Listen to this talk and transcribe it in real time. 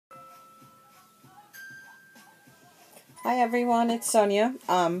Hi everyone, it's Sonia.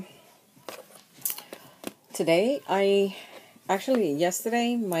 Yesterday,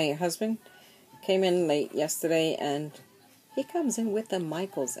 my husband came in late yesterday and he comes in with the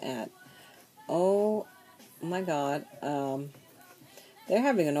Michaels ad. Oh my God, they're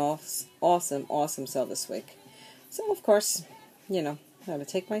having an awesome sale this week. So of course, I had to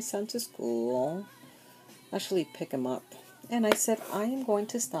take my son to school, actually pick him up. And I said, I am going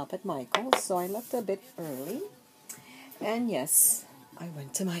to stop at Michael's, so I left a bit early. And yes, I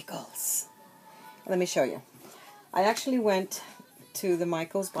went to Michael's. Let me show you. I actually went to the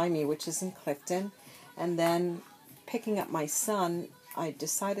Michael's by me, which is in Clifton, and then picking up my son, I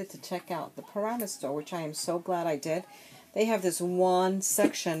decided to check out the Paramus store, which I am so glad I did. They have this one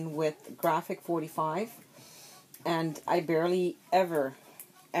section with graphic 45, and I barely ever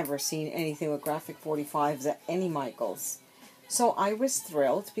seen anything with graphic 45s at any Michael's. So I was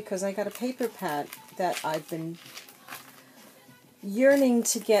thrilled because I got a paper pad that I've been yearning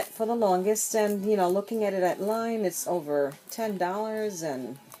to get for the longest, and looking at it at line, it's over $10,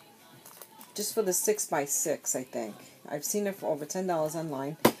 and just for the 6x6, I think I've seen it for over $10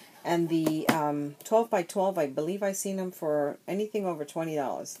 online, and the 12x12, I believe I seen them for anything over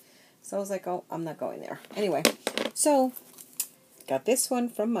 $20. So I was like, oh, I'm not going there anyway. So got this one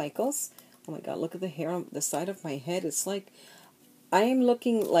from Michael's. Oh my God, look at the hair on the side of my head. It's like I am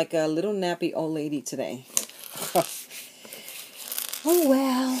looking like a little nappy old lady today. Oh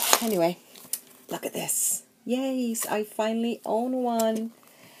well, anyway, look at this. Yay, I finally own one.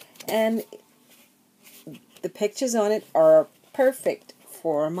 And the pictures on it are perfect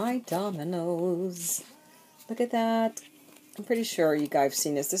for my dominoes. Look at that. I'm pretty sure you guys have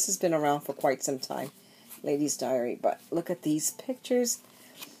seen this. This has been around for quite some time, Lady's Diary. But look at these pictures.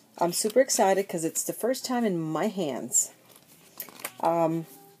 I'm super excited because it's the first time in my hands. I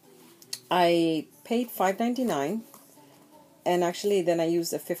paid $5.99. And actually, then I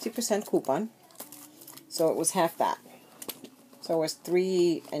used a 50% coupon. So it was half that. So it was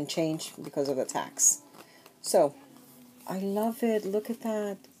 $3 and change because of the tax. So, I love it. Look at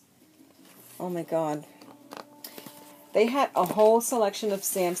that. Oh my God. They had a whole selection of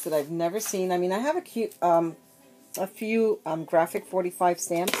stamps that I've never seen. I mean, I have a few graphic 45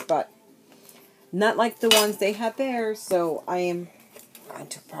 stamps, but not like the ones they had there. So I am going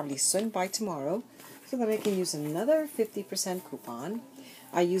to probably swing by tomorrow, so that I can use another 50% coupon.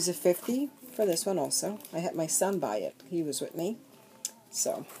 I use a 50 for this one also. I had my son buy it. He was with me.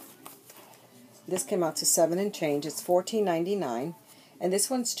 So this came out to $7 and change. It's $14.99. And this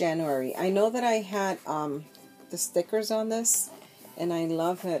one's January. I know that I had the stickers on this, and I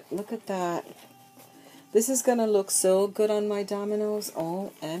love it. Look at that. This is going to look so good on my dominoes.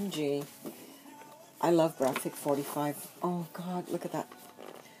 OMG. I love graphic 45. Oh God, look at that.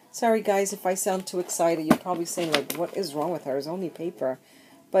 Sorry guys if I sound too excited. You're probably saying, like, what is wrong with her? It's only paper.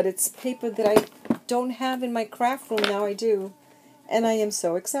 But it's paper that I don't have in my craft room. Now I do. And I am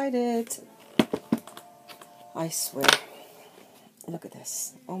so excited. I swear. Look at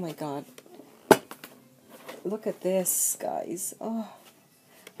this. Oh my God. Look at this, guys. Oh,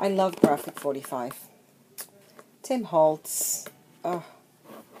 I love graphic 45. Tim Holtz. Oh.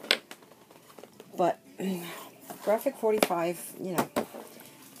 But graphic 45,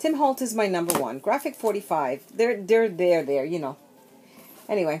 Tim Holt is my number one. Graphic 45, they're there.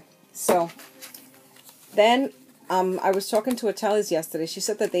 Anyway, so then I was talking to Atali's yesterday. She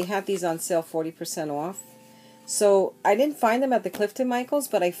said that they had these on sale 40% off. So I didn't find them at the Clifton Michaels,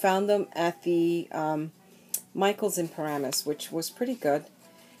 but I found them at the Michaels in Paramus, which was pretty good.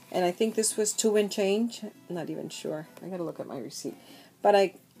 And I think this was $2 and change. I'm not even sure. I gotta look at my receipt. But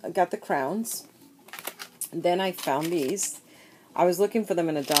I got the crowns. And then I found these. I was looking for them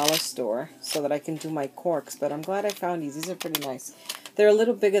in a dollar store so that I can do my corks, but I'm glad I found these. These are pretty nice. They're a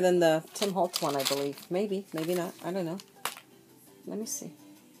little bigger than the Tim Holtz one, I believe. Maybe, maybe not. I don't know. Let me see.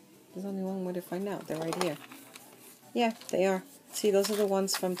 There's only one way to find out. They're right here. Yeah, they are. See, those are the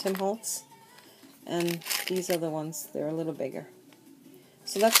ones from Tim Holtz. And these are the ones. They're a little bigger.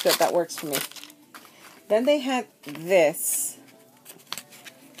 So that's good. That works for me. Then they had this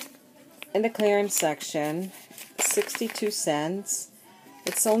in the clearance section. 62 cents.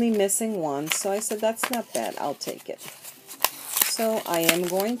 It's only missing one, so I said that's not bad. I'll take it. So I am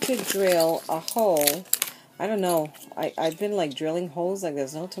going to drill a hole. I don't know. I've been like drilling holes like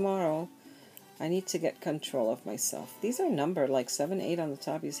there's no tomorrow. I need to get control of myself. These are numbered like 7, 8 on the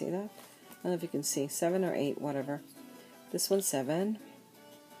top. You see that? I don't know if you can see. 7 or 8, whatever. This one's 7.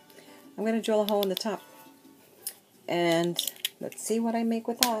 I'm going to drill a hole in the top. And let's see what I make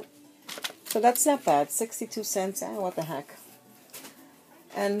with that. So that's not bad. 62 cents. What the heck.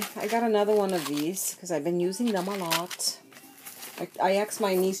 And I got another one of these because I've been using them a lot. I asked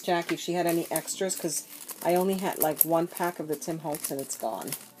my niece Jackie if she had any extras because I only had like one pack of the Tim Holtz and it's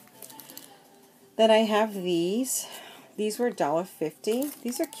gone. Then I have these. These were $1.50.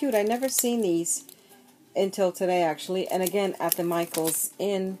 These are cute. I never seen these until today actually. And again at the Michaels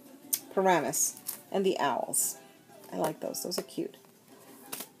in Paramus. And the owls. I like those. Those are cute.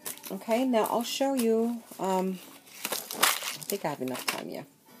 Okay, now I'll show you. I think I have enough time, yeah.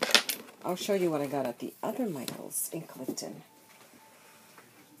 I'll show you what I got at the other Michaels in Clifton.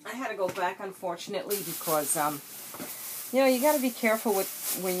 I had to go back, unfortunately, because, you know, you got to be careful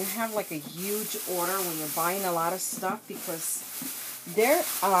with when you have, like, a huge order, when you're buying a lot of stuff, because their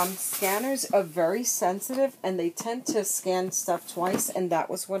scanners are very sensitive, and they tend to scan stuff twice, and that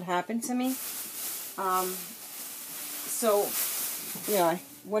was what happened to me. So, you know, I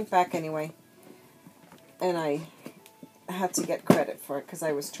went back anyway, and I had to get credit for it, because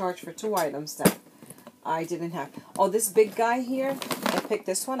I was charged for 2 items that I didn't have. Oh, this big guy here, I picked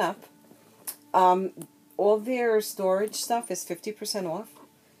this one up. All their storage stuff is 50% off.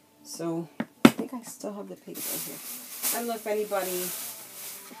 So, I think I still have the paper here. I don't know if anybody...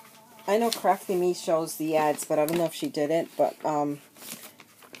 I know Crafty Me shows the ads, but I don't know if she did it. But,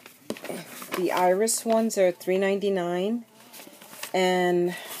 the Iris ones are $3.99.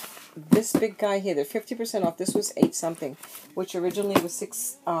 And this big guy here, they're 50% off. This was $8 something, which originally was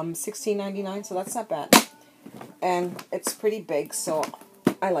 $16.99, so that's not bad. And it's pretty big, so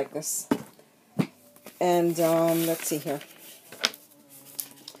I like this. And let's see here.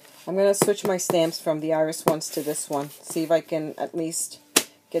 I'm gonna switch my stamps from the Iris ones to this one. See if I can at least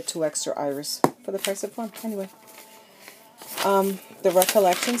get 2 extra Iris for the price of 1. Anyway, the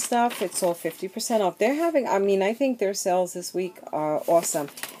Recollection stuff, it's all 50% off. They're having, I mean, I think their sales this week are awesome.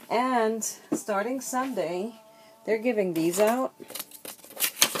 And starting Sunday, they're giving these out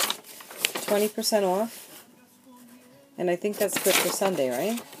 20% off. And I think that's good for Sunday,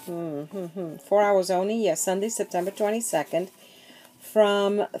 right? 4 hours only. Yes, Sunday, September 22nd.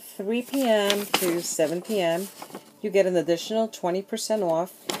 From 3 p.m. to 7 p.m. You get an additional 20%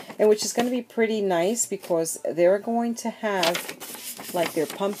 off. And which is going to be pretty nice because they're going to have like their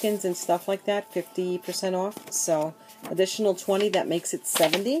pumpkins and stuff like that, 50% off. So additional 20, that makes it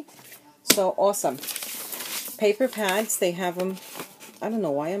 70. So awesome. Paper pads, they have them. I don't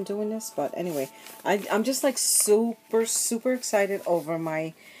know why I'm doing this, but anyway, I'm just like super excited over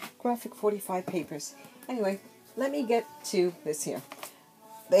my Graphic 45 papers. Anyway, let me get to this here.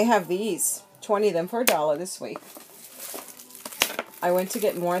 They have these, 20 of them for $1 this week. I went to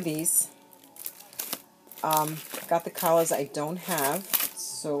get more of these. Got the colors I don't have,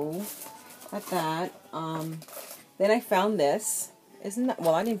 so got that. Then I found this. Isn't that,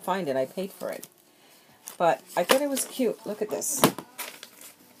 well, I didn't find it, I paid for it. But I thought it was cute. Look at this.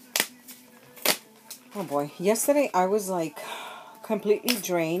 Oh boy. Yesterday I was like completely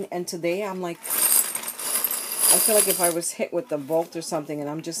drained, and today I'm like, I feel like if I was hit with a bolt or something, and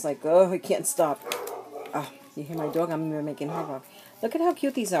I'm just like, oh, I can't stop. Oh, you hear my dog? I'm even making her bark. Look at how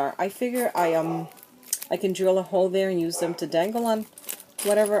cute these are. I figure I can drill a hole there and use them to dangle on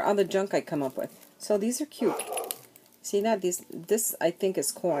whatever other junk I come up with. So these are cute. See that? This I think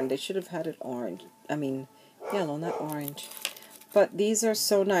is corn. They should have had it orange. I mean, yellow, not orange. But these are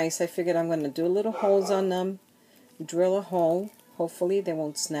so nice. I figured I'm going to do little holes on them. Drill a hole. Hopefully they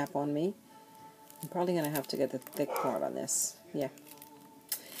won't snap on me. I'm probably going to have to get the thick part on this. Yeah.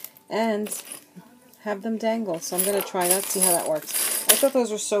 And have them dangle. So I'm going to try that, see how that works. I thought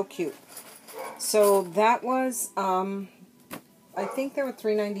those were so cute. So that was, I think they were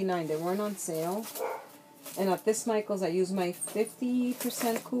 $3.99. They weren't on sale. And at this Michael's, I used my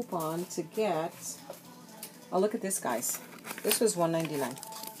 50% coupon to get, oh, look at this, guys. This was $1.99.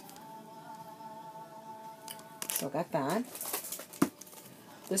 So got that.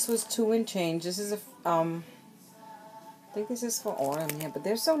 This was 2 and change. This is a, I think this is for autumn, yeah, but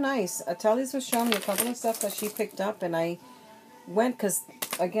they're so nice. Ateliers was showing me a couple of stuff that she picked up, and I went, because,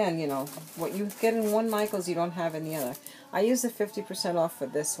 again, you know, what you get in one Michael's, you don't have in the other. I used the 50% off for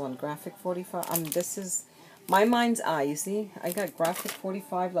this one, Graphic 45. This is my mind's eye, you see? I got Graphic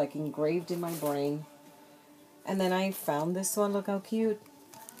 45, like, engraved in my brain. And then I found this one. Look how cute.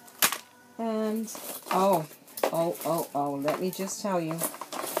 And, oh, let me just tell you.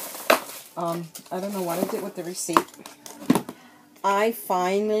 I don't know what I did with the receipt. I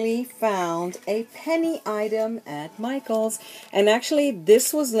finally found a penny item at Michael's. And actually,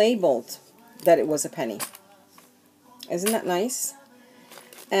 this was labeled that it was a penny. Isn't that nice?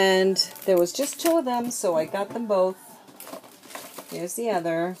 And there was just 2 of them, so I got them both. Here's the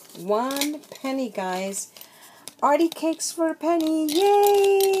other. 1 penny, guys. Artie cakes for a penny.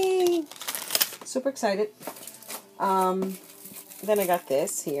 Yay! Super excited. Then I got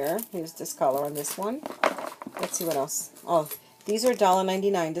this here. Here's this color on this one. Let's see what else. Oh, these are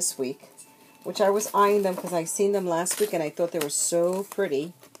 $1.99 this week, which I was eyeing them because I seen them last week and I thought they were so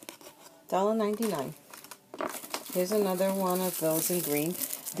pretty. $1.99. Here's another one of those in green.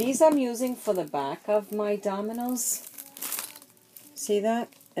 These I'm using for the back of my dominoes. See that?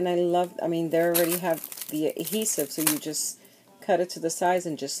 And I love, I mean, they already have the adhesive, so you just cut it to the size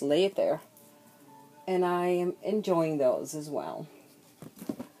and just lay it there. And I am enjoying those as well.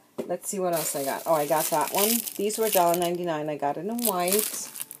 Let's see what else I got. Oh, I got that one. These were $1.99. I got it in white.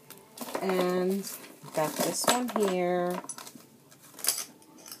 And got this one here.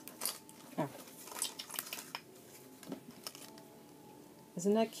 Oh.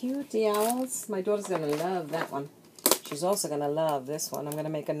 Isn't that cute? The owls. My daughter's going to love that one. She's also going to love this one. I'm going to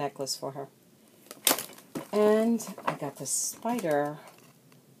make a necklace for her. And I got the spider.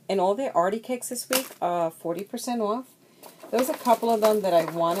 And all their Artie cakes this week, 40% off. There was a couple of them that I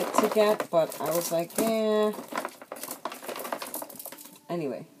wanted to get, but I was like, eh.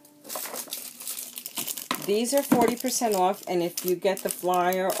 Anyway. These are 40% off, and if you get the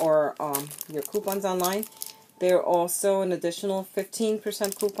flyer or your coupons online, they're also an additional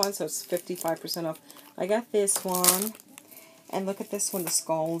 15% coupon, so it's 55% off. I got this one. And look at this one, the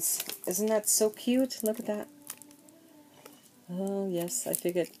skulls. Isn't that so cute? Look at that. Oh, yes, I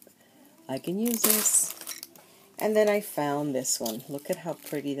figured I can use this. And then I found this one. Look at how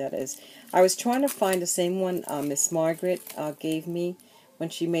pretty that is. I was trying to find the same one Miss Margaret gave me when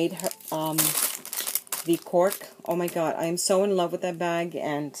she made her the cork. Oh my God, I am so in love with that bag.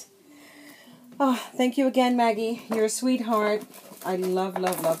 And oh, thank you again, Maggie. You're a sweetheart. I love,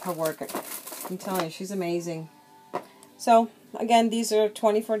 love, love her work. I'm telling you, she's amazing. So again, these are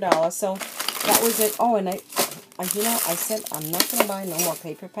 $24. So that was it. Oh, and you know, I said I'm not going to buy no more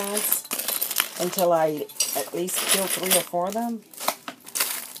paper pads until I at least kill 3 or 4 of them.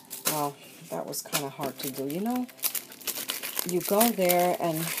 Well, that was kind of hard to do, you know. You go there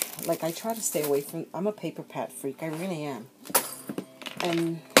and, like, I try to stay away from, I'm a paper pad freak, I really am.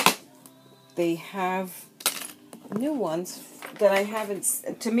 And they have new ones that I haven't,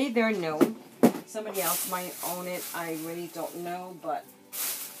 to me they're new. Somebody else might own it, I really don't know, but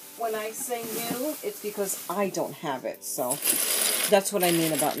when I say new, it's because I don't have it, so that's what I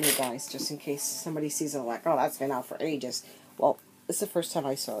mean about new, guys, just in case somebody sees it like, oh, that's been out for ages. Well, it's the first time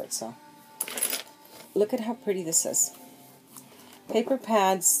I saw it, so. Look at how pretty this is. Paper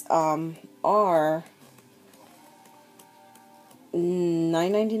pads are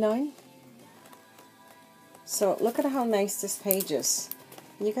 $9.99. So look at how nice this page is.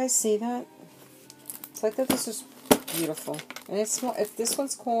 Can you guys see that? So I thought this was beautiful. And it's small. If this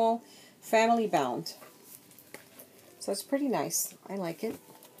one's called Family Bound. So it's pretty nice. I like it.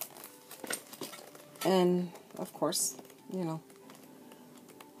 And of course, you know,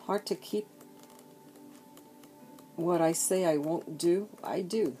 hard to keep what I say I won't do, I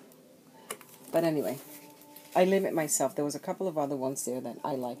do. But anyway, I limit myself. There was a couple of other ones there that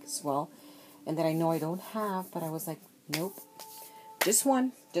I like as well. And that I know I don't have, but I was like, nope. Just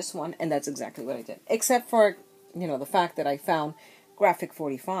one. And that's exactly what I did. Except for, you know, the fact that I found Graphic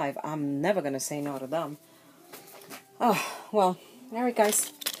 45. I'm never going to say no to them. Oh, well, alright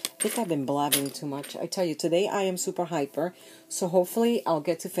guys. I think I've been blabbing too much. I tell you, today I am super hyper. So hopefully I'll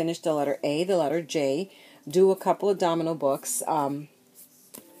get to finish the letter A, the letter J, do a couple of domino books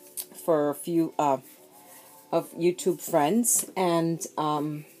for a few of YouTube friends. And,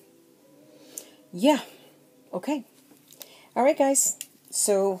 yeah. Okay. Alright guys.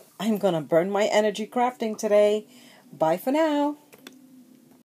 So I'm going to burn my energy crafting today. Bye for now.